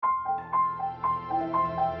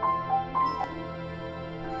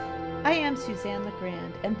I am Suzanne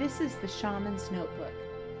LeGrand, and this is the Shaman's Notebook.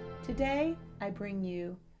 Today, I bring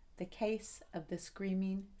you the case of the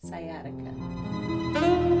screaming sciatica.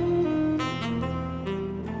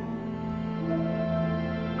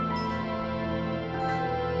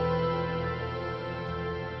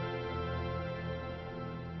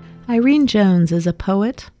 Irene Jones is a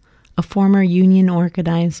poet, a former union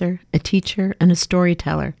organizer, a teacher, and a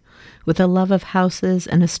storyteller, with a love of houses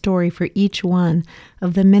and a story for each one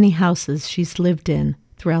of the many houses she's lived in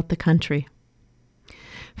throughout the country.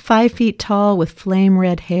 5 feet tall with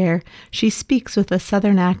flame-red hair, she speaks with a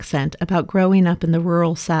southern accent about growing up in the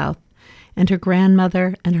rural South, and her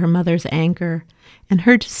grandmother and her mother's anger, and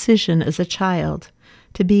her decision as a child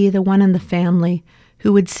to be the one in the family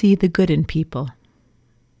who would see the good in people.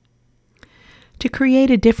 To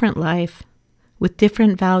create a different life, with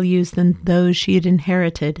different values than those she had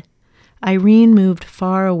inherited, Irene moved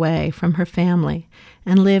far away from her family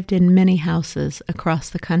and lived in many houses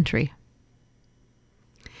across the country.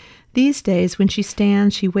 These days, when she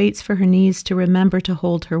stands, she waits for her knees to remember to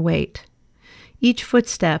hold her weight. Each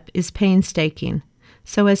footstep is painstaking,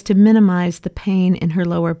 so as to minimize the pain in her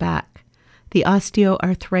lower back, the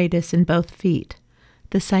osteoarthritis in both feet,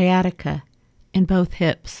 the sciatica in both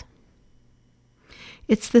hips.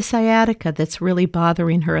 It's the sciatica that's really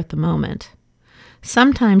bothering her at the moment.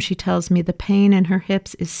 Sometimes she tells me the pain in her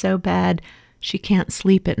hips is so bad she can't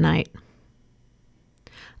sleep at night.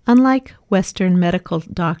 Unlike Western medical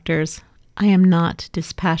doctors, I am not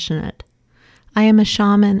dispassionate. I am a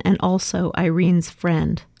shaman and also Irene's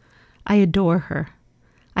friend. I adore her.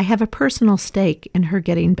 I have a personal stake in her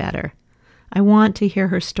getting better. I want to hear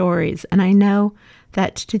her stories, and I know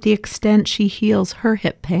that to the extent she heals her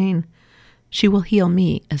hip pain, she will heal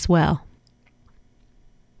me as well.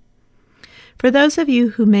 For those of you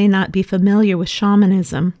who may not be familiar with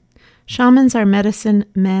shamanism, shamans are medicine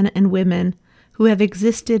men and women who have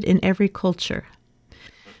existed in every culture.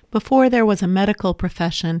 Before there was a medical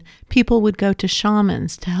profession, people would go to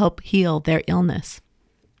shamans to help heal their illness.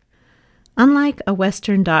 Unlike a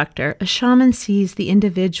Western doctor, a shaman sees the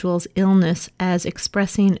individual's illness as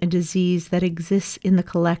expressing a disease that exists in the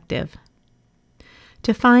collective.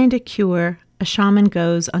 To find a cure, a shaman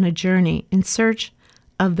goes on a journey in search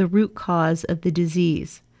of the root cause of the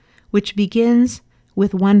disease, which begins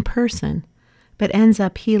with one person, but ends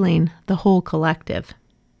up healing the whole collective.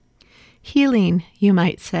 Healing, you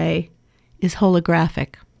might say, is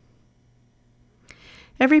holographic.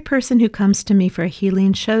 Every person who comes to me for a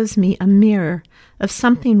healing shows me a mirror of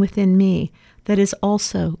something within me that is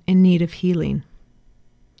also in need of healing.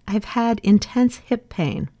 I've had intense hip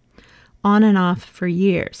pain, on and off for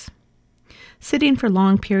years. Sitting for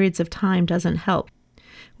long periods of time doesn't help.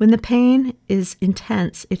 When the pain is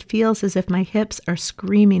intense, it feels as if my hips are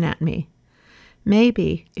screaming at me.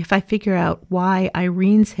 Maybe, if I figure out why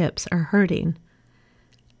Irene's hips are hurting,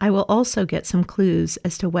 I will also get some clues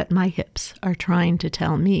as to what my hips are trying to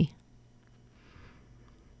tell me.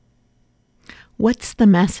 What's the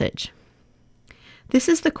message? This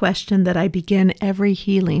is the question that I begin every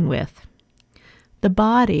healing with. The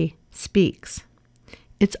body speaks.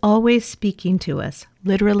 It's always speaking to us,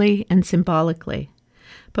 literally and symbolically,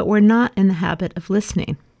 but we're not in the habit of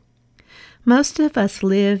listening. Most of us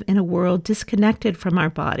live in a world disconnected from our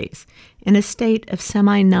bodies, in a state of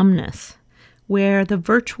semi-numbness, where the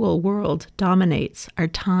virtual world dominates our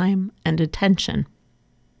time and attention.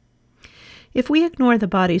 If we ignore the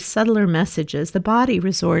body's subtler messages, the body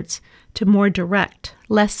resorts to more direct,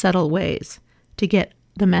 less subtle ways to get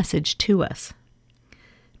the message to us.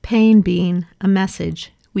 Pain being a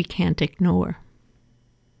message we can't ignore.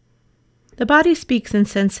 The body speaks in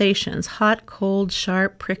sensations: hot, cold,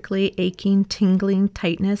 sharp, prickly, aching, tingling,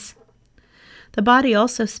 tightness. The body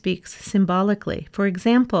also speaks symbolically. For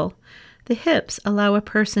example, the hips allow a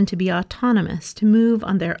person to be autonomous, to move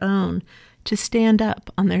on their own, to stand up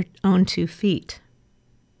on their own 2 feet.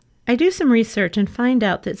 I do some research and find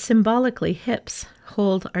out that symbolically hips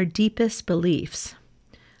hold our deepest beliefs,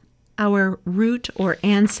 our root or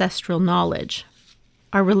ancestral knowledge,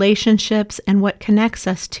 our relationships, and what connects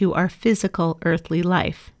us to our physical earthly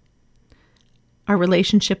life. Our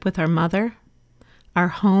relationship with our mother, our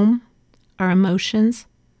home, our emotions,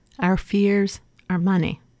 our fears, our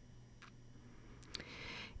money.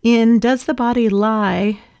 In Does the Body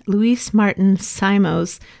Lie?, Luis Martin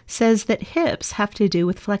Simos says that hips have to do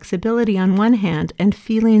with flexibility on one hand and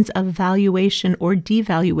feelings of valuation or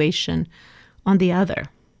devaluation on the other.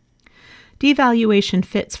 Devaluation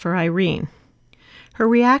fits for Irene. Her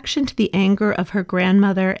reaction to the anger of her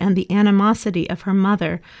grandmother and the animosity of her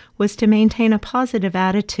mother was to maintain a positive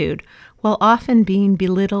attitude while often being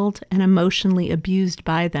belittled and emotionally abused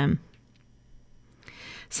by them.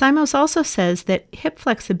 Simos also says that hip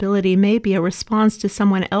flexibility may be a response to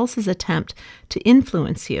someone else's attempt to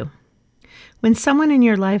influence you. When someone in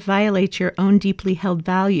your life violates your own deeply held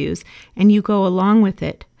values and you go along with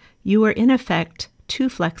it, you are in effect too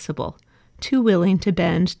flexible, too willing to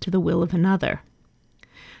bend to the will of another.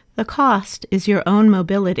 The cost is your own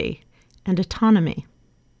mobility and autonomy.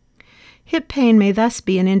 Hip pain may thus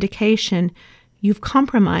be an indication you've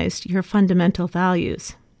compromised your fundamental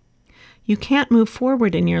values. You can't move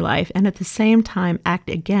forward in your life and at the same time act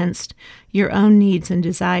against your own needs and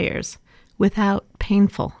desires without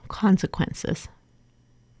painful consequences.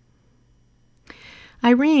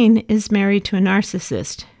 Irene is married to a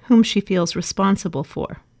narcissist whom she feels responsible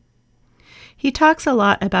for. He talks a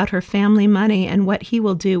lot about her family money and what he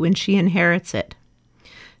will do when she inherits it.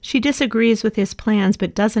 She disagrees with his plans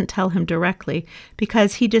but doesn't tell him directly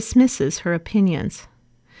because he dismisses her opinions.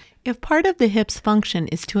 If part of the hip's function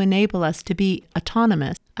is to enable us to be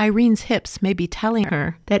autonomous, Irene's hips may be telling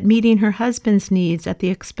her that meeting her husband's needs at the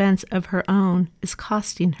expense of her own is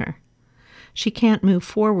costing her. She can't move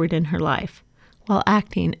forward in her life while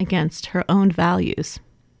acting against her own values.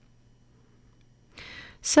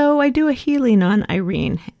 So I do a healing on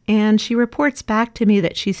Irene, and she reports back to me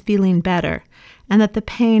that she's feeling better and that the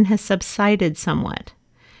pain has subsided somewhat.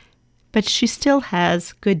 But she still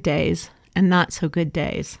has good days and not so good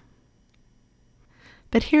days.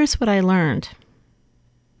 But here's what I learned.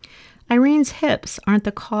 Irene's hips aren't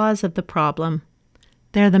the cause of the problem.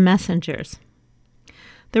 They're the messengers.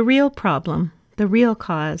 The real problem, the real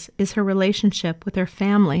cause, is her relationship with her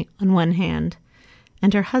family on one hand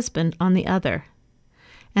and her husband on the other,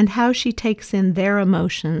 and how she takes in their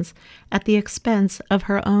emotions at the expense of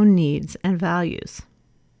her own needs and values.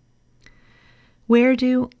 Where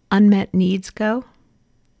do unmet needs go?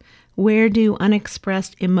 Where do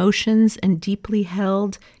unexpressed emotions and deeply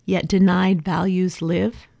held yet denied values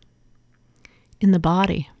live? In the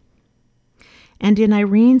body. And in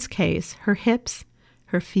Irene's case, her hips,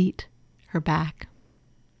 her feet, her back.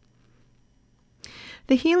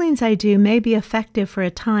 The healings I do may be effective for a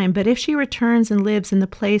time, but if she returns and lives in the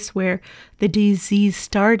place where the disease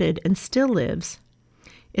started and still lives,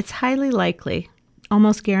 it's highly likely,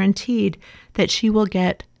 almost guaranteed, that she will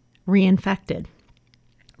get reinfected,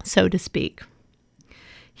 so to speak.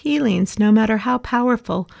 Healings, no matter how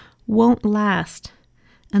powerful, won't last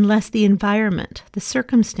unless the environment, the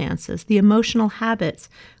circumstances, the emotional habits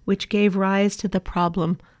which gave rise to the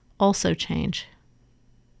problem also change.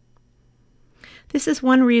 This is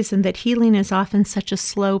one reason that healing is often such a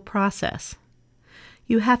slow process.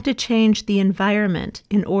 You have to change the environment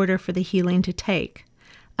in order for the healing to take.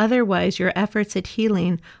 Otherwise, your efforts at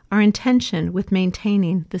healing are in tension with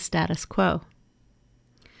maintaining the status quo.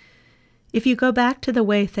 If you go back to the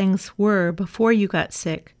way things were before you got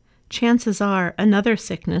sick, chances are another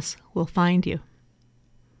sickness will find you.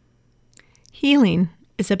 Healing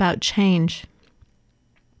is about change.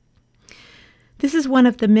 This is one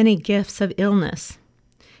of the many gifts of illness.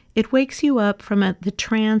 It wakes you up from the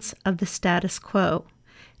trance of the status quo,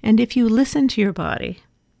 and if you listen to your body,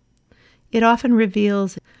 it often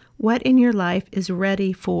reveals what in your life is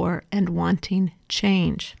ready for and wanting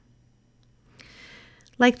change.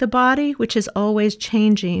 Like the body, which is always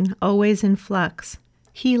changing, always in flux,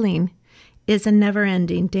 healing is a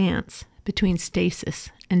never-ending dance between stasis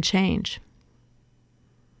and change.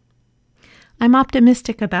 I'm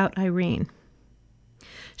optimistic about Irene.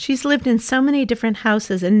 She's lived in so many different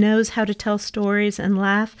houses and knows how to tell stories and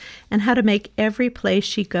laugh and how to make every place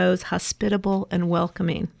she goes hospitable and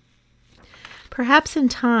welcoming. Perhaps in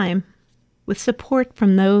time, with support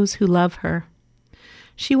from those who love her,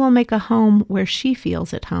 she will make a home where she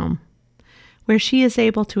feels at home, where she is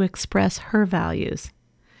able to express her values,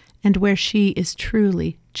 and where she is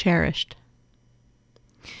truly cherished.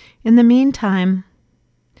 In the meantime,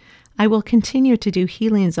 I will continue to do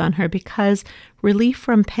healings on her because relief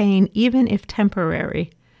from pain, even if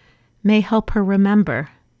temporary, may help her remember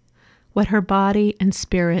what her body and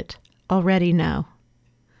spirit already know.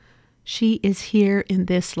 She is here in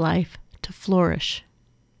this life to flourish.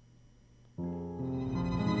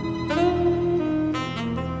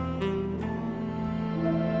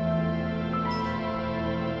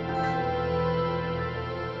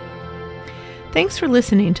 Thanks for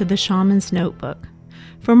listening to The Shaman's Notebook.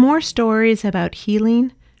 For more stories about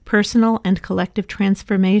healing, personal and collective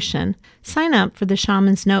transformation, sign up for The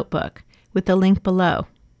Shaman's Notebook with the link below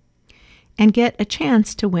and get a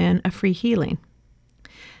chance to win a free healing.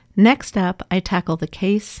 Next up, I tackle the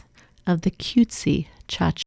case of the cutesy cha-cha.